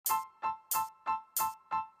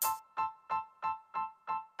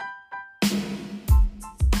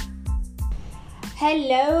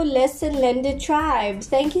Hello, Listen Linda Tribe.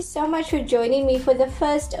 Thank you so much for joining me for the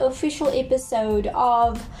first official episode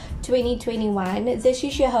of 2021. This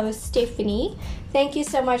is your host, Stephanie. Thank you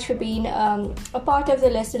so much for being a part of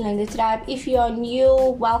the Listen Linda Tribe. If you are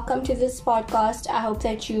new, welcome to this podcast. I hope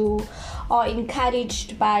that you are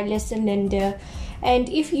encouraged by Listen Linda. And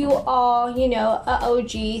if you are, a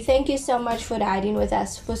OG, thank you so much for riding with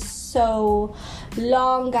us for so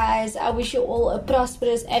long, guys. I wish you all a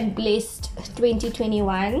prosperous and blessed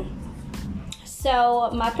 2021.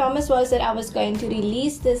 So my promise was that I was going to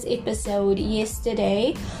release this episode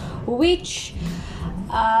yesterday, which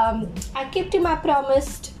I kept to my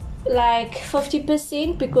promise like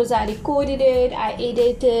 50% because I recorded it, I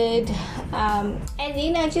edited, and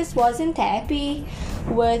then I just wasn't happy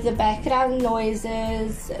with the background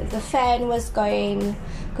noises. The fan was going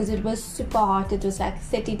because it was super hot. It was like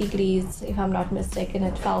 30 degrees, if I'm not mistaken.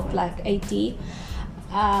 It felt like 80.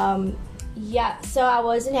 So I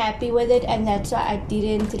wasn't happy with it, and that's why I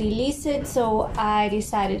didn't release it. So I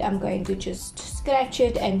decided I'm going to just scratch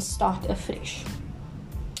it and start afresh.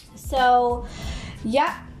 So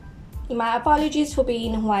my apologies for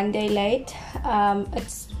being one day late.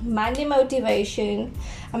 It's Monday motivation.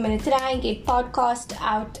 I'm going to try and get podcast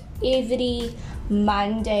out every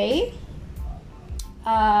Monday.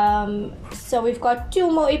 So we've got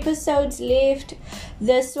 2 more episodes left.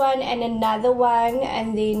 This one and another one.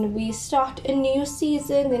 And then we start a new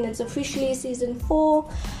season. Then it's officially season 4.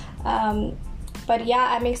 But yeah,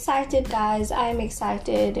 I'm excited, guys. I'm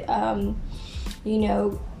excited.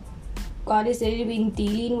 God has really been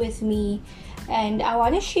dealing with me, and I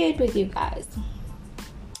want to share it with you guys.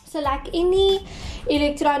 So like any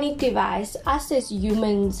electronic device, us as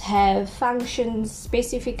humans have functions,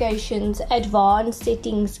 specifications, advanced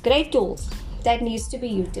settings, great tools that needs to be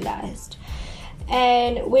utilized.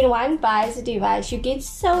 And when one buys a device, you get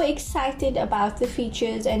so excited about the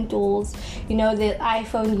features and tools, the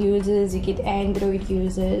iPhone users, you get Android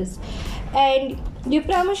users, and you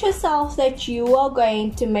promise yourself that you are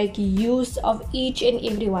going to make use of each and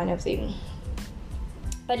every one of them.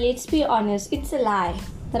 But let's be honest, it's a lie,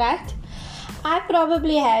 right? I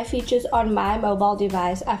probably have features on my mobile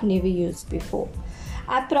device I've never used before.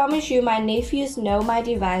 I promise you, my nephews know my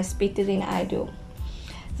device better than I do.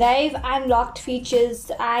 They've unlocked features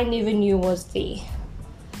I never knew was there.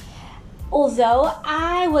 Although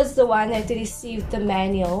I was the one that received the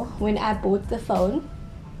manual when I bought the phone,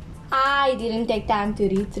 I didn't take time to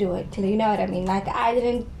read through it. You know what I mean? Like, I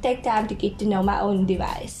didn't take time to get to know my own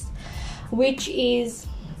device, which is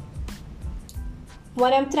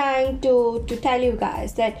what I'm trying to tell you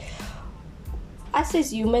guys, that us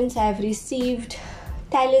as humans have received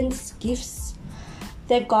talents, gifts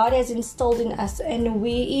that God has instilled in us, and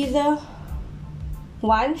we either,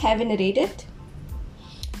 one, haven't read it,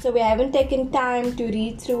 so we haven't taken time to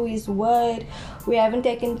read through His Word, we haven't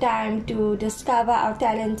taken time to discover our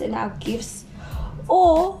talents and our gifts,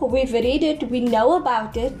 or we've read it, we know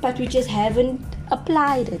about it, but we just haven't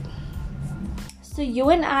applied it. So you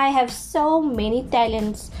and I have so many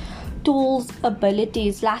talents, tools,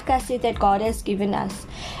 abilities, like I said, that God has given us,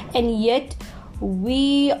 and yet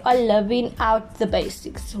we are living out the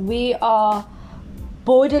basics. We are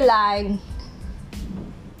borderline,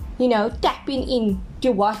 tapping in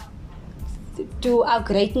to our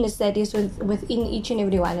greatness that is within each and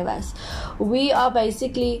every one of us. We are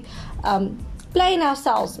basically playing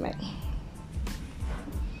ourselves, man.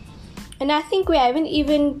 And I think we haven't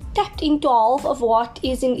even tapped into half of what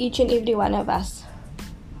is in each and every one of us.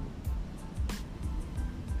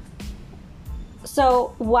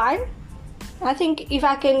 So one, I think if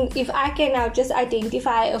I can now just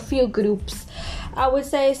identify a few groups, I would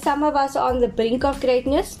say some of us are on the brink of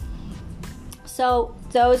greatness. So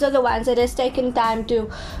those are the ones that has taken time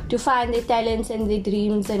to find their talents and their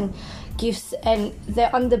dreams and gifts, and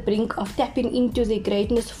they're on the brink of tapping into their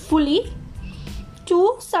greatness fully.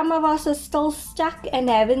 2, some of us are still stuck and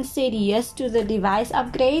haven't said yes to the device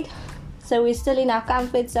upgrade, so we're still in our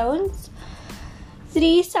comfort zones.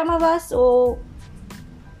 3, some of us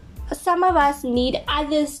need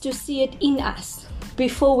others to see it in us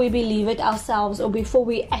before we believe it ourselves or before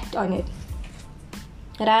we act on it,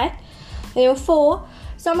 right? And 4,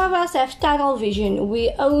 some of us have tunnel vision.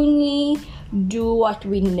 We only do what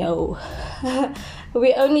we know.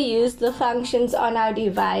 We only use the functions on our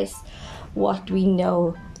device what we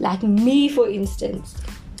know. Like me, for instance,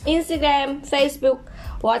 Instagram, Facebook,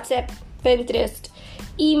 WhatsApp, Pinterest,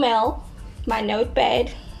 email, my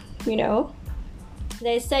notepad.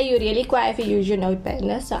 They say you're really quiet if you use your notepad,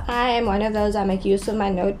 no? So I am one of those. I make use of my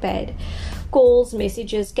notepad. calls,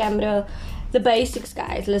 messages, camera, the basics,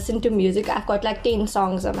 guys. Listen to music. I've got like 10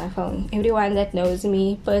 songs on my phone. Everyone that knows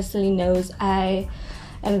me personally knows I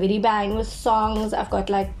am very bang with songs. I've got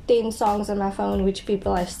like 10 songs on my phone which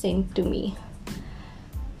people have sent to me.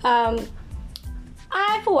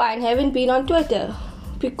 I, for one, haven't been on Twitter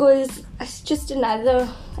because it's just another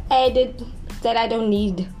added that I don't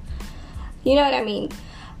need. You know what I mean?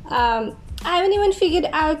 I haven't even figured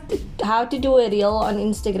out how to do a reel on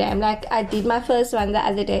Instagram. Like, I did my first one the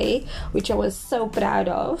other day, which I was so proud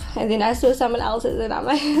of. And then I saw someone else's and I'm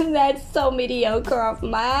like, that's so mediocre of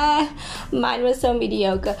mine was so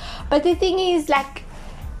mediocre. But the thing is, like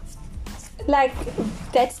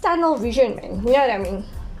that's tunnel vision, man. You know what I mean?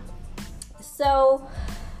 So,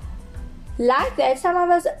 like that, some of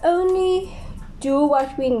us only do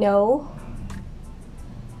what we know.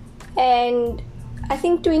 And I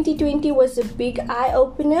think 2020 was a big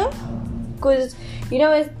eye-opener, because, you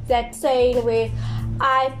know, that saying where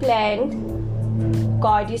I plan,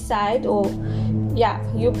 God decides, or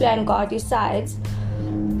you plan, God decides.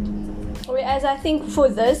 Whereas I think for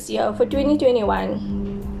this year, for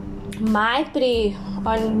 2021, my prayer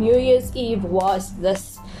on New Year's Eve was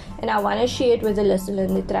this, and I want to share it with the listener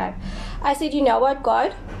in the tribe. I said, you know what,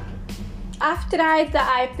 God, I've tried the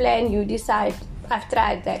I plan, you decide. I've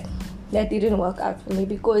tried that. That didn't work out for me,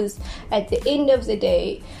 because at the end of the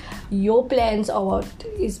day, your plans are what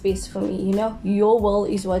is best for me. You know, your will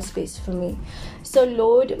is what's best for me. So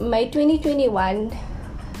Lord, may 2021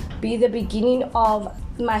 be the beginning of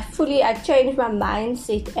I changed my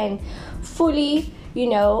mindset and fully, you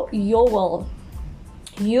know, your will.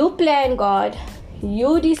 You plan, God.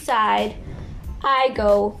 You decide. I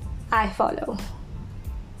go. I follow.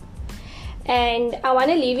 And I want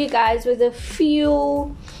to leave you guys with a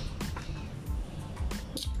few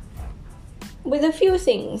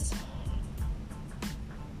things.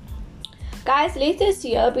 Guys, let this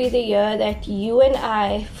year be the year that you and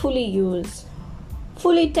I fully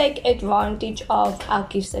take advantage of our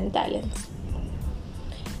gifts and talents.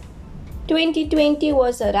 2020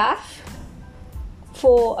 was rough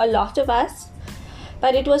for a lot of us,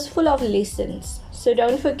 but it was full of lessons. So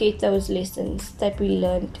don't forget those lessons that we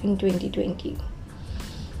learned in 2020.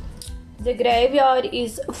 The graveyard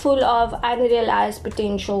is full of unrealized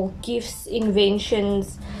potential, gifts,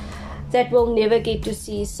 inventions that we'll never get to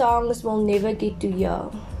see, songs we'll never get to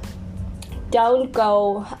hear. Don't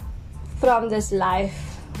go from this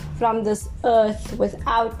life, from this earth,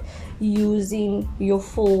 without using your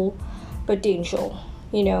full potential.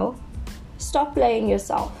 You know, stop playing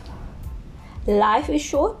yourself. Life is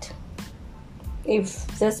short. If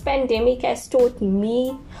this pandemic has taught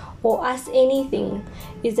me or us anything,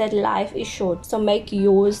 is that life is short. So make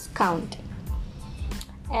yours count.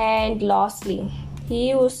 And lastly,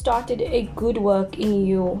 he who started a good work in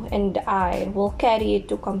you and I will carry it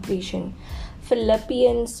to completion.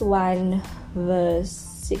 Philippians 1 verse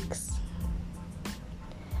 6.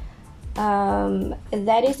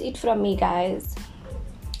 That is it from me, guys.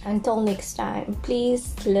 Until next time,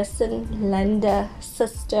 please listen, Linda,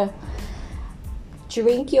 sister.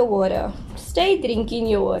 Drink your water. Stay drinking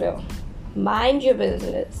your water. Mind your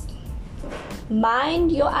business.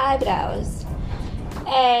 Mind your eyebrows.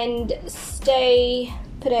 And stay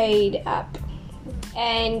prayed up.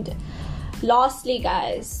 And lastly,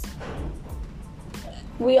 guys,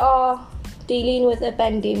 we are dealing with a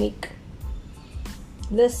pandemic.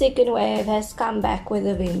 The second wave has come back with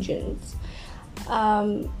a vengeance.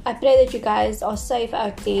 I pray that you guys are safe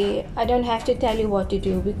out there. I don't have to tell you what to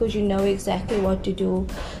do, because you know exactly what to do.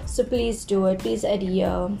 So please do it. Please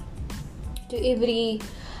adhere. To every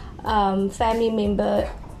family member,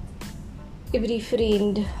 every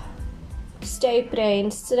friend, stay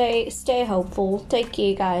praying, stay hopeful. Take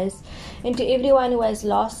care, guys. And to everyone who has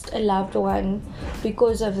lost a loved one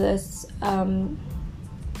because of this, my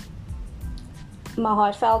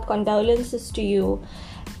heartfelt condolences to you,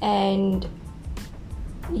 and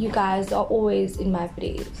you guys are always in my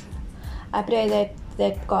prayers. I pray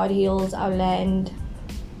that God heals our land,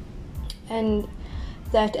 and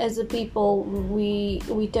that as a people we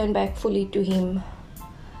turn back fully to Him.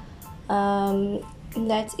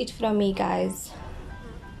 That's it from me, guys.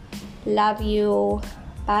 Love you.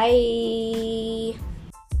 Bye.